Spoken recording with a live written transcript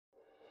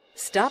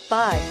Stop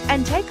by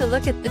and take a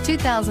look at the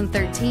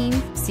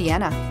 2013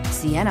 Sienna.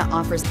 Sienna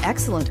offers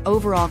excellent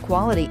overall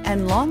quality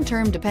and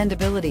long-term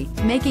dependability,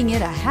 making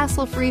it a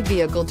hassle-free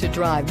vehicle to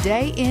drive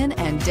day in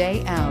and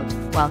day out,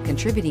 while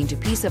contributing to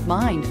peace of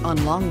mind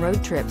on long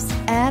road trips.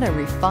 Add a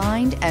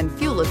refined and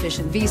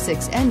fuel-efficient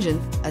V6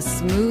 engine, a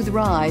smooth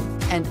ride,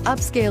 and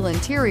upscale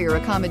interior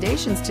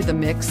accommodations to the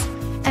mix,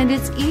 and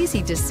it's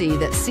easy to see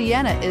that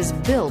Sienna is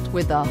built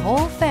with the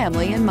whole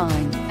family in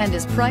mind and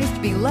is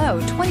priced below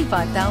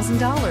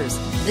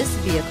 $25,000. This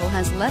vehicle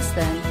has less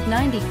than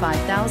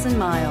 95,000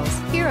 miles.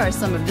 Here are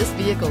some of this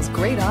vehicle's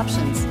great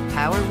options: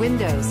 power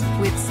windows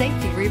with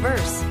safety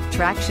reverse,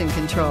 traction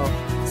control,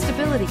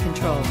 stability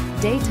control,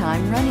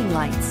 daytime running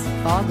lights,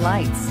 fog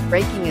lights,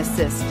 braking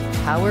assist,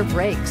 power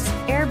brakes,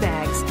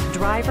 airbags,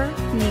 driver,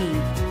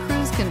 knee,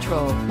 cruise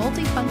control,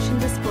 multifunction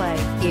display.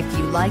 If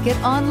you like it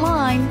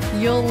online,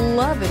 you'll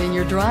love it in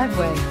your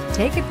driveway.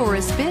 Take it for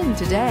a spin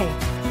today.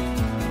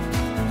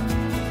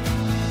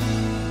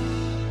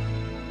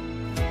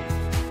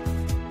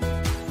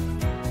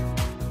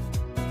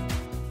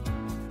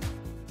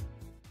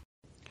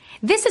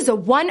 This is a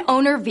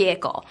one-owner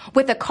vehicle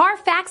with a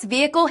CARFAX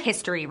Vehicle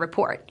History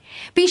Report.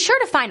 Be sure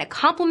to find a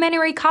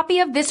complimentary copy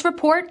of this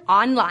report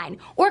online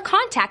or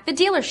contact the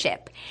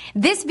dealership.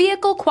 This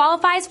vehicle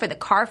qualifies for the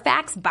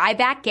CARFAX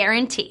Buyback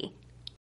Guarantee.